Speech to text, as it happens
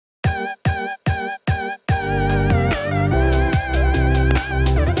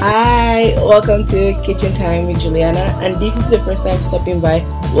Hi, welcome to Kitchen Time with Juliana, and if this is the first time stopping by,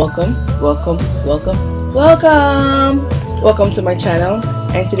 welcome to my channel.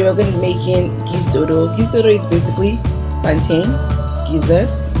 And today we're going to be making Gizdodo. Gizdodo is basically plantain, gizzard,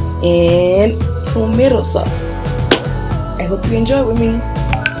 and tomato sauce. I hope you enjoy it with me.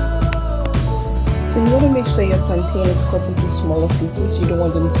 So you want to make sure your plantain is cut into smaller pieces. You don't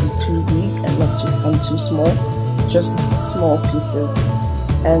want them to be too big and not too small, just small pieces.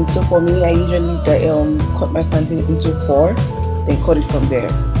 And so for me, I usually cut my plantain into 4, then cut it from there.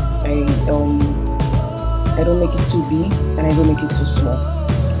 I don't make it too big and I don't make it too small,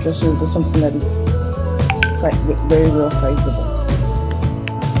 just so it's something that is very well sizable.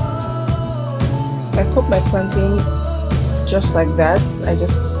 So I cut my plantain just like that. I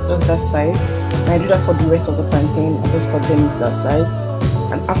just that size, and I do that for the rest of the plantain. I just cut them into that size,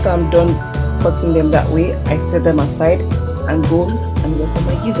 and after I'm done cutting them that way, I set them aside and go and work on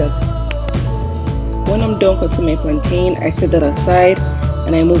my gizzard. When I'm done cutting my plantain, I set that aside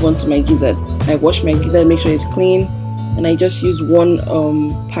and I move on to my gizzard. I wash my gizzard, make sure it's clean, and I just use one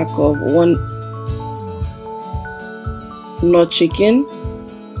pack of 1 nut chicken,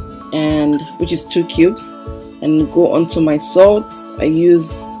 and which is 2 cubes, and go onto my salt. I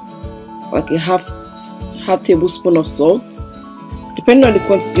use like a half tablespoon of salt, depending on the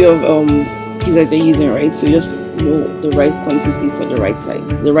quantity of gizzard you're using, right? So just know the right quantity for the right size,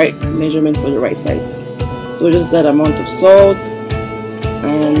 the right measurement for the right size. So just that amount of salt,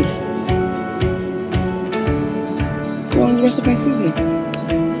 and go on the rest of my seasoning.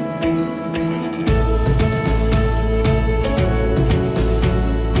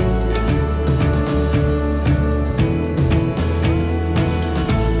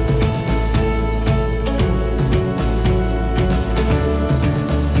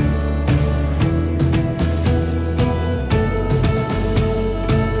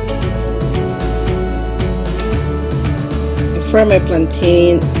 Fry my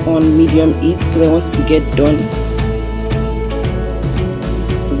plantain on medium heat because I want it to get done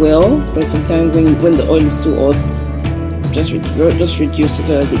well. But sometimes when the oil is too hot, just reduce it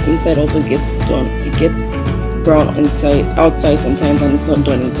so that the inside also gets done. It gets brown outside sometimes, and it's not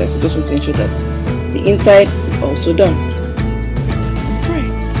done inside. So just want to ensure that the inside is also done.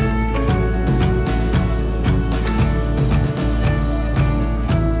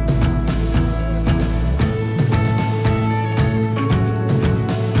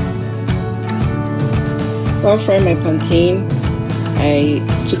 While frying my plantain, I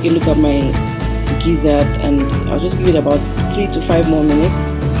took a look at my gizzard, and I'll just give it about 3 to 5 more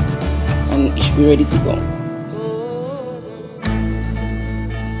minutes and it should be ready to go.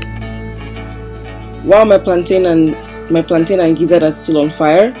 While my plantain and gizzard are still on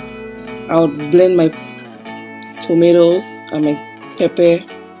fire, I'll blend my tomatoes and my pepper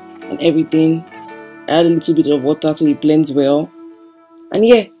and everything. Add a little bit of water so it blends well, and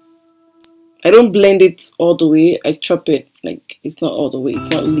yeah, I don't blend it all the way, I chop it, like it's not all the way, it's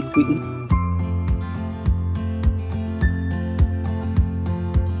not liquid.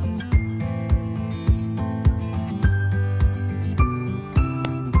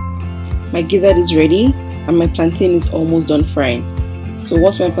 My gizzard is ready and my plantain is almost done frying. So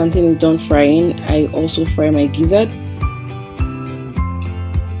once my plantain is done frying, I also fry my gizzard.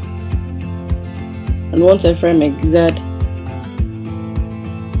 And once I fry my gizzard,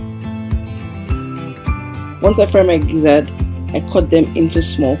 I cut them into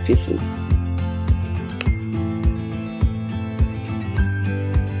small pieces.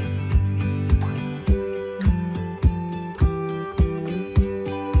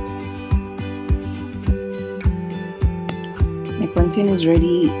 My plantain is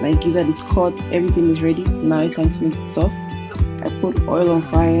ready, my gizzard is cut, everything is ready. Now it's time to make the sauce. I put oil on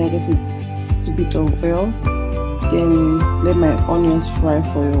fire, just a bit of oil, then let my onions fry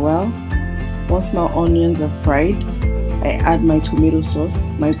for a while. Once my onions are fried, I add my tomato sauce,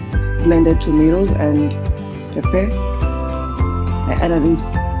 my blended tomatoes and pepper. I add that into.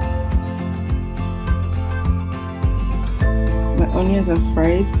 My onions are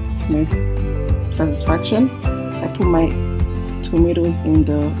fried to my satisfaction. I put my tomatoes in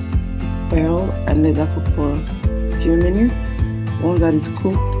the oil and let that cook for a few minutes. Once that is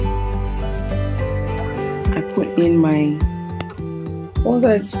cooked, Once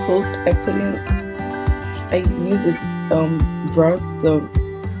it's cooked, I use the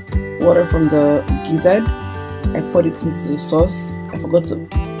water from the gizzard. I put it into the sauce. I forgot to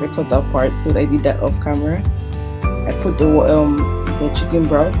record that part, so I did that off camera. I put the chicken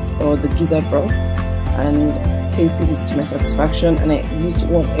broth or the gizzard broth and tasted it to my satisfaction, and I used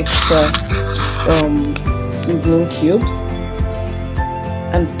 1 extra seasoning cubes.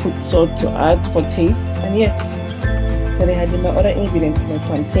 and put salt to add for taste. And yeah, then I added my other ingredients, my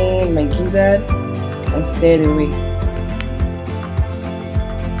plantain, my gizzard, and stirred away.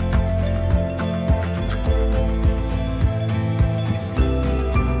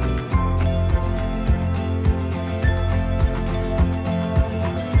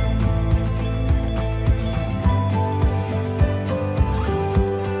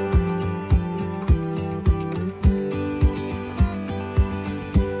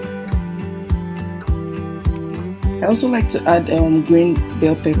 I also like to add green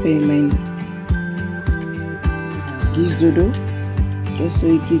bell pepper in my Gizdodo, just so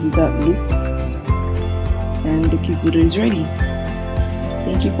it gives it that look. And the Gizdodo is ready.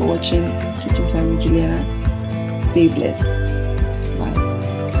 Thank you for watching Kitchen Family Juliana. Stay blessed.